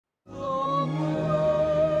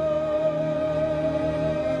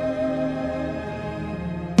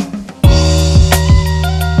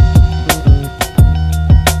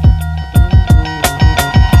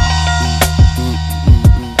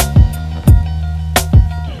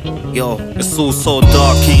Yo, it's all so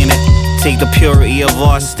dark, ain't it? Take the purity of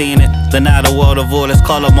art, stain it. Deny the world of all its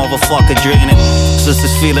color, motherfucker, drain it. Just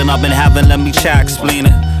this feeling I've been having, let me try explain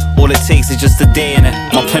it. All it takes is just a day in it.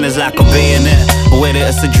 My pen is like a bayonet. Whether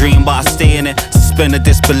it's a dream, but I stay in it. Suspend the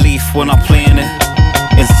disbelief when I'm playing it.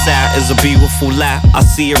 Inside is a beautiful light, I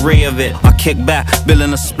see a ray of it. I kick back,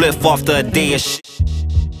 building a spliff after a day of shit.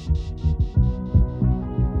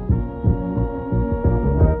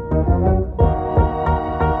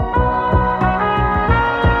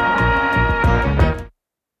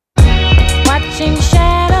 Watching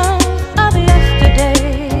shadows of yesterday.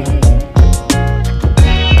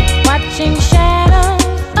 Watching shadows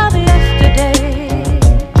of yesterday.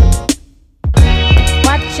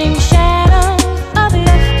 Watching shadows of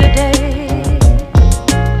yesterday.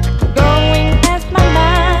 Going past my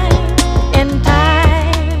mind in time.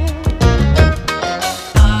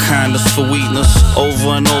 Kindness for weakness,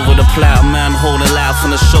 over and over the plot. Man holding life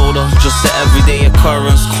on the shoulder, just an everyday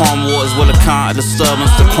occurrence. Calm waters will account a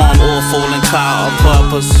disturbance. The calm all falling caught on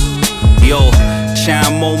purpose. Yo,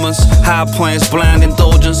 chime moments, high points, blind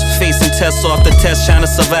indulgence. Facing tests after tests, trying to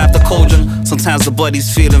survive the cauldron. Sometimes the body's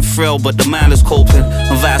feeling frail, but the mind is coping,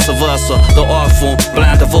 and vice versa. The art form,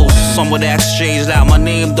 blind devotion. Some of the exchange like my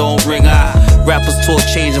name don't ring out. Rappers talk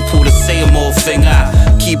change and pull the same old thing out.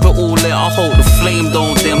 Keep it all lit, I hope the flame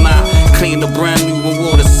don't dim out. Clean the brand new and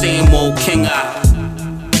roll the same old king out.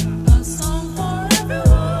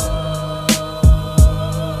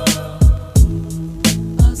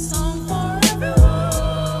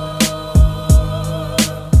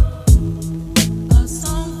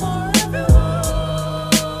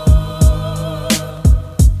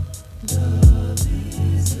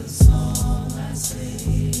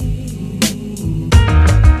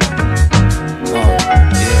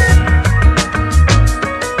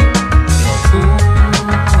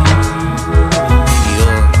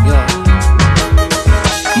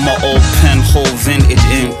 Vintage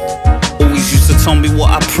ink. Always used to tell me what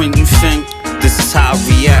I print, you think. This is how I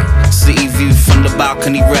react. City view from the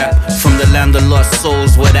balcony rap. From the land of lost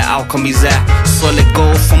souls where the alchemy's at. Solid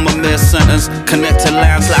gold from a mere sentence. Connected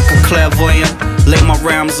lines like a clairvoyant. Lay my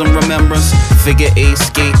rhymes in remembrance. Figure 8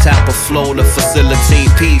 skate type of flow to facilitate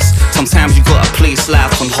peace. Sometimes you gotta place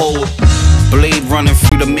life on hold. Blade running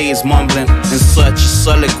through the maze mumbling. In search of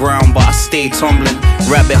solid ground but I stay tumbling.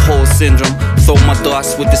 Rabbit hole syndrome. Throw my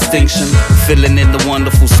darts with distinction. Filling in the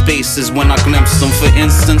wonderful spaces when I glimpse them. For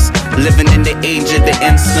instance, living in the age of the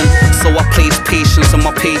instant. So I place patience on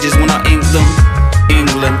my pages when I ink them.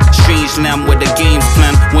 England, strange land where the game's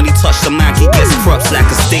planned. When he touch the mic he gets props like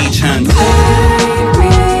a stagehand. Take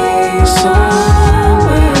me so